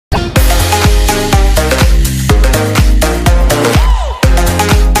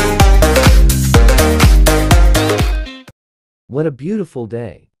What a beautiful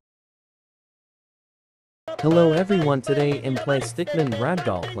day. Hello everyone, today in play Stickman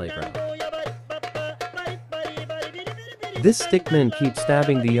ragdoll playground. This Stickman keeps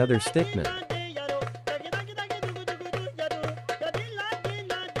stabbing the other Stickman.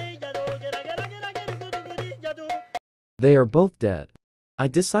 They are both dead. I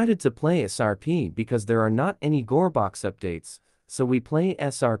decided to play SRP because there are not any gorebox updates, so we play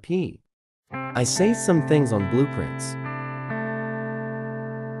SRP. I say some things on blueprints.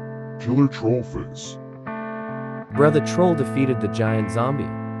 Killer troll face. Brother Troll defeated the giant zombie.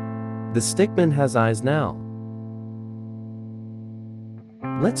 The Stickman has eyes now.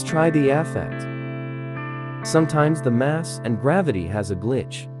 Let's try the effect. Sometimes the mass and gravity has a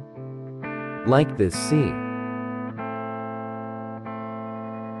glitch. Like this, see.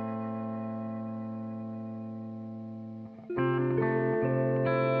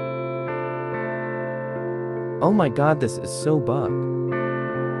 Oh my god, this is so bugged.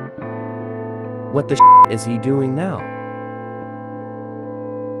 What the is he doing now?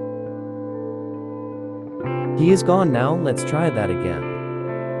 He is gone now, let's try that again.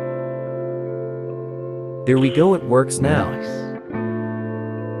 There we go, it works now.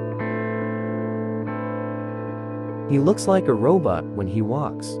 He looks like a robot when he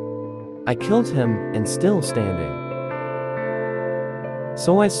walks. I killed him and still standing.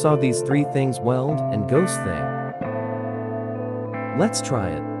 So I saw these three things, weld and ghost thing. Let's try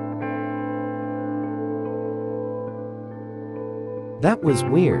it. That was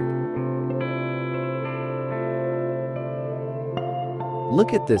weird.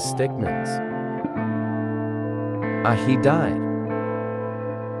 Look at this Stickman's. He died.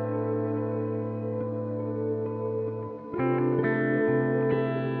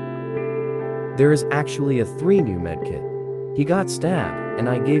 There is actually a 3 new medkit. He got stabbed, and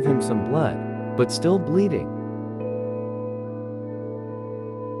I gave him some blood, but still bleeding.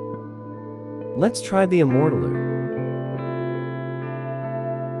 Let's try the Immortaler.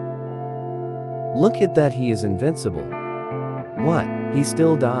 Look at that, he is invincible. What? He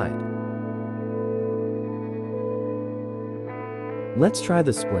still died. Let's try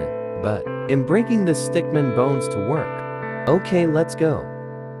the splint, but in breaking the Stickman bones to work. Okay, let's go.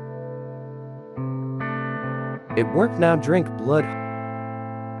 It worked, now drink blood.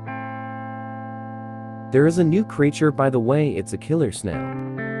 There is a new creature, by the way, it's a killer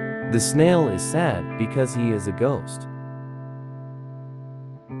snail. The snail is sad because he is a ghost.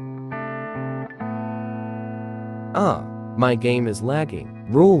 My game is lagging.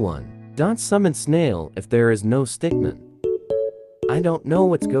 Rule 1. Don't summon snail if there is no Stickman. I don't know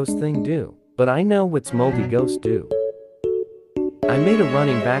what's ghost thing do, but I know what's multi-ghost do. I made a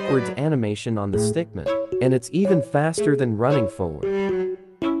running backwards animation on the Stickman, and it's even faster than running forward.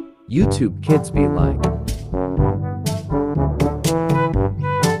 YouTube kids be like.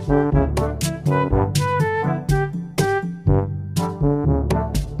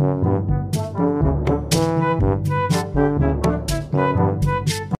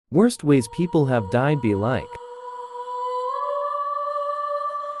 Worst ways people have died be like.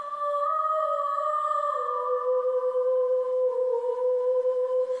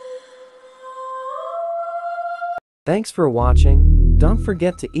 Thanks for watching. Don't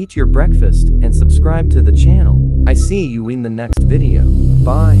forget to eat your breakfast and subscribe to the channel. I see you in the next video.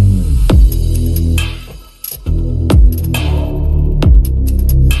 Bye.